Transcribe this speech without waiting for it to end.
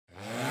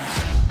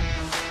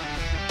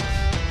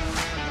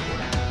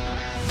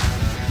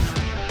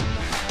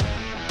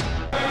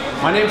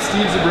My name's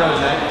Steve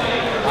Zabrozek.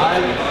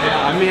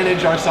 I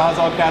manage our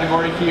Sawzall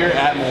category here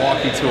at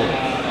Milwaukee Tool.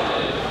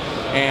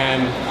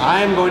 And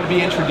I am going to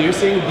be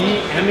introducing the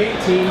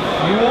M18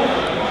 Fuel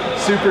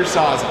Super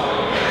Sawzall.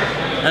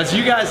 As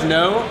you guys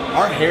know,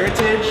 our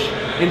heritage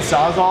in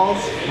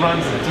Sawzalls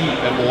runs deep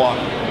at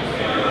Milwaukee.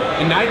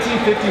 In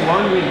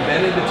 1951, we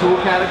invented the tool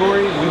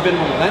category. We've been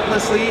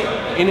relentlessly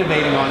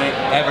innovating on it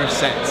ever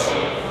since.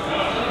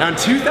 Now in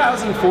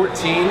 2014,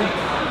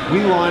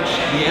 we launched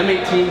the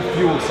M18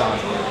 Fuel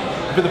Sawzall.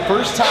 For the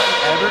first time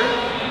ever,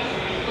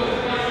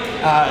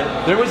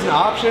 there was an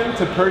option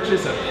to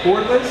purchase a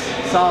cordless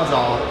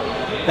Sawzall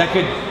that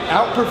could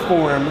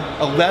outperform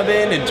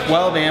 11 and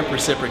 12 amp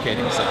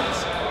reciprocating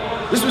saws.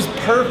 This was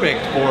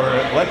perfect for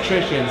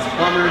electricians,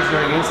 plumbers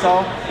during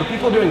install, for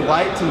people doing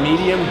light to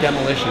medium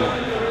demolition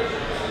work.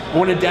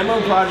 When a demo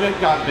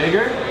project got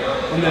bigger,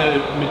 when the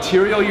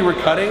material you were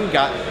cutting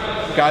got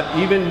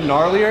even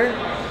gnarlier,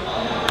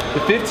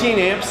 the 15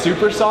 amp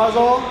Super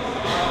Sawzall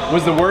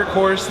was the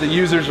workhorse that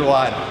users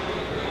relied on.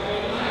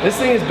 This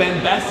thing has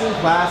been best in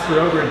class for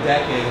over a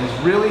decade and is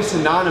really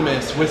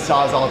synonymous with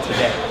Sawzall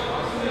today.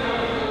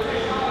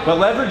 But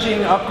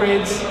leveraging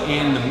upgrades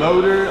in the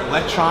motor,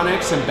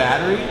 electronics, and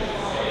battery,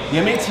 the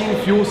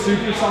M18 Fuel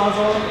Super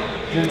Sawzall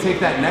is going to take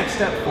that next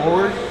step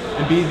forward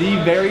and be the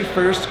very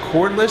first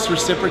cordless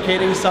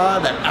reciprocating saw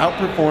that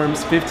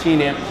outperforms 15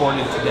 amp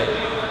corded today.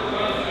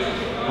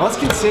 Now let's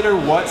consider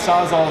what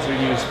Sawzalls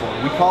are used for.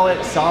 We call it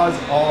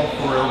Sawzall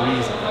for a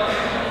reason.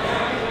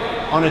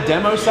 On a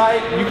demo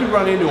site, you can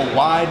run into a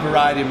wide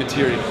variety of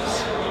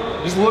materials.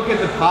 Just look at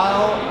the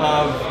pile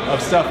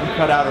of stuff we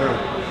cut out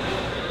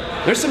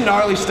earlier. There's some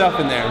gnarly stuff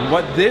in there. And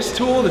what this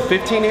tool, the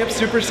 15 amp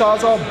Super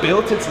Sawzall,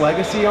 built its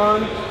legacy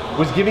on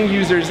was giving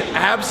users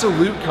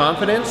absolute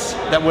confidence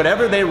that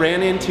whatever they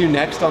ran into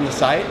next on the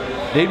site,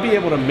 they'd be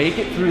able to make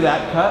it through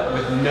that cut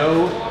with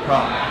no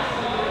problem.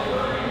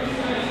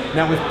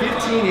 Now with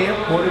 15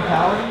 amp corded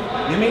power,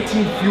 the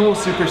M18 Fuel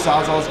Super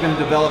Sawzall is going to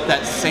develop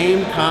that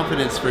same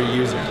confidence for a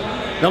user.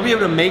 They'll be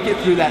able to make it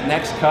through that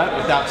next cut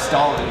without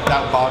stalling,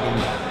 without bogging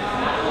down.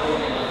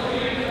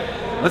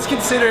 Let's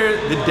consider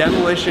the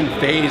demolition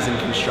phase in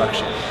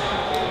construction.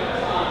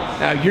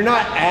 Now, you're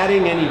not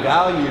adding any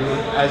value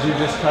as you're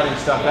just cutting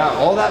stuff out.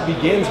 All that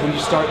begins when you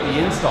start the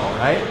install,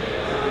 right?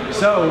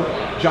 So,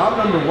 job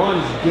number one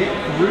is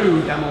get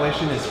through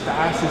demolition as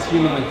fast as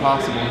humanly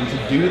possible. And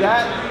to do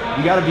that,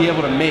 you gotta be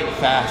able to make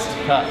fast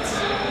cuts.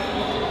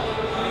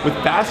 With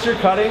faster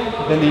cutting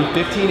than the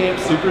 15 amp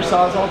Super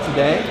Sawzall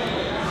today,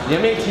 the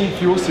M18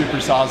 Fuel Super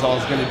Sawzall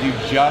is gonna do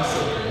just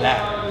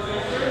that.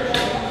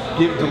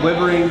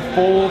 Delivering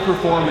full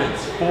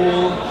performance,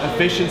 full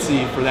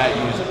efficiency for that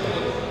user.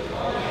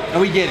 And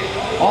we get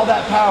it. All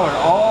that power,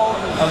 all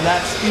of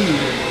that speed,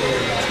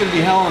 it's gonna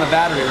be hell on a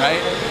battery,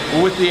 right?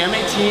 Well, with the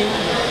M18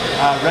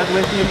 red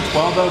lithium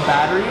 12-0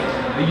 battery,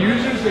 the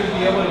user's gonna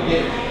be able to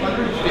get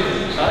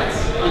 150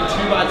 cuts in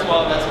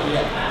 2x12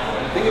 SPF.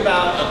 Think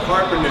about a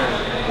carpenter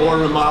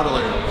or a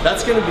remodeler.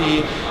 That's gonna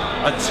be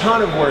a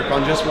ton of work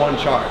on just one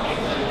charge.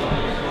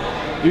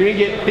 You're gonna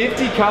get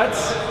 50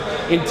 cuts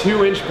in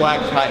 2-inch black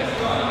pipe.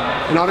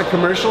 And on a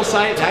commercial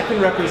site, that can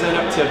represent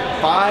up to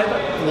 5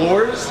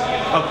 floors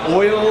of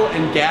oil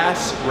and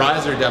gas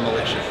riser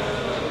demolition.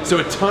 So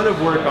a ton of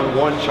work on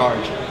one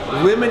charge,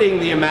 limiting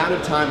the amount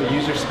of time a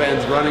user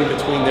spends running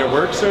between their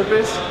work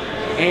surface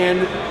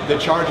and the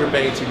charger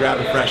bay to grab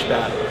a fresh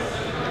battery.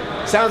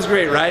 Sounds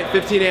great, right?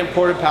 15 amp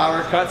corded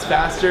power, cuts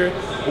faster.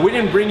 But we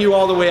didn't bring you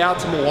all the way out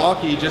to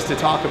Milwaukee just to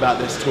talk about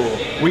this tool.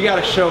 We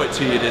gotta show it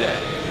to you today.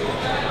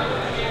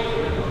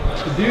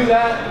 To do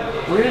that,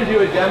 we're gonna do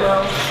a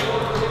demo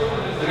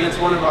against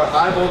one of our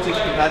high voltage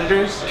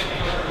competitors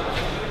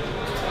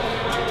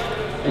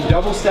in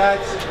double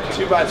stacked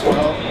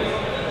 2x12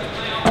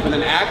 with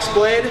an axe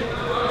blade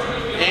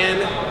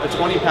and a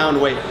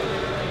 20-pound weight.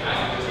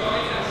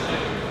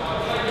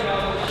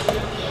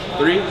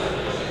 3,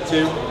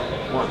 2,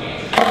 1.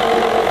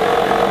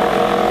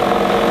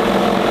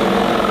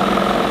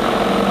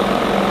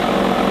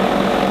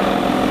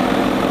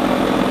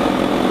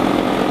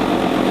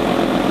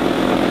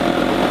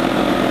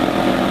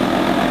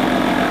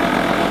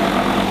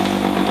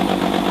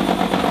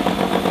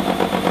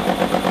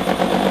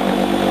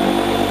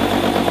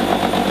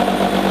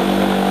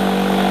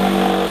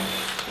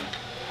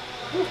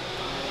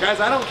 Guys,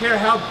 I don't care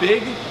how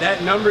big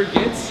that number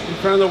gets in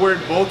front of the word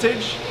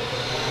voltage,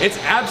 it's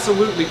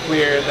absolutely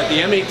clear that the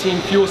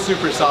M18 Fuel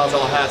Super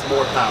Sawzall has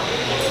more power.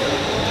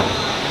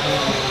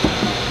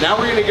 Now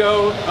we're gonna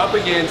go up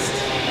against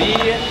the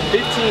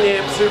 15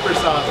 amp Super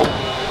Sawzall,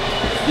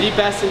 the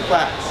best in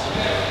class.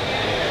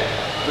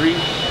 3,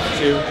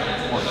 2,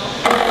 1.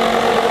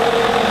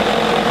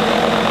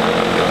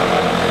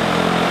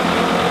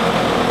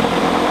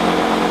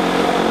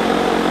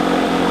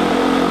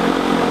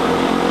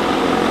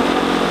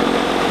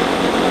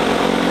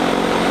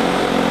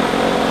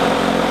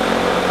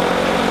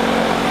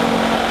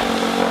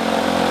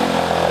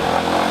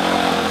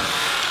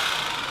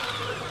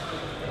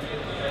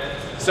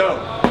 So,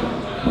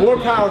 more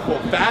powerful,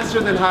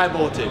 faster than high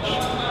voltage.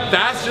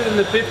 faster than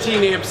the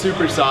 15 amp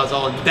Super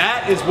Sawzall, and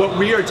that is what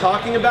we are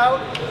talking about.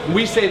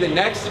 We say the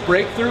next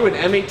breakthrough in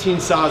M18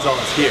 Sawzall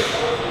is here.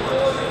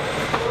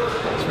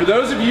 So for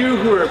those of you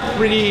who are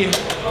pretty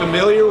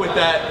familiar with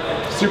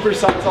that Super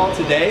Sawzall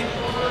today,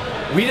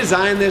 we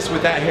designed this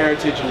with that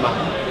heritage in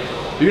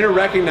mind. You're gonna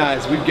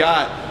recognize we've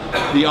got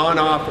the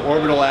on-off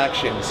orbital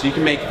action, so you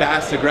can make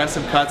fast,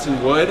 aggressive cuts in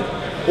wood,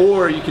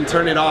 or you can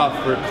turn it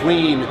off for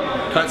clean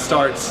cut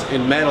starts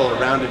in metal or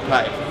rounded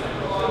pipe.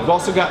 We've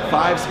also got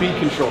 5-speed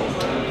control,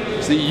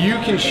 so that you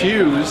can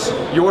choose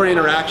your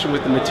interaction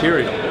with the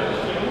material.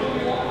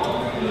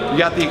 You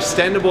got the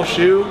extendable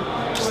shoe,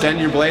 extend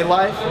your blade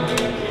life.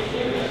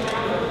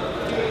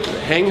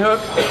 Hang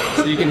hook,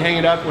 so you can hang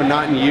it up when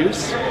not in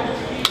use.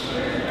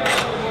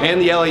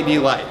 And the LED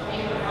light.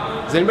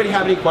 Does anybody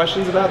have any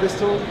questions about this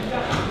tool?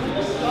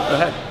 Go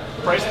ahead.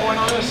 Price point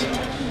on this?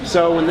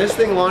 So when this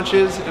thing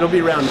launches, it'll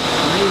be around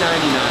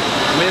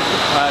 $399 with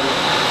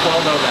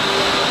 12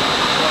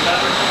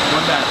 battery.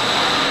 One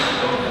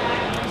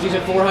battery. So you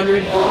said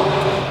 400?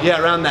 Yeah,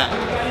 around that.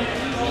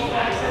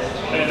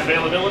 And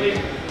availability?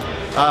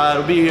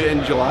 It'll be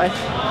in July.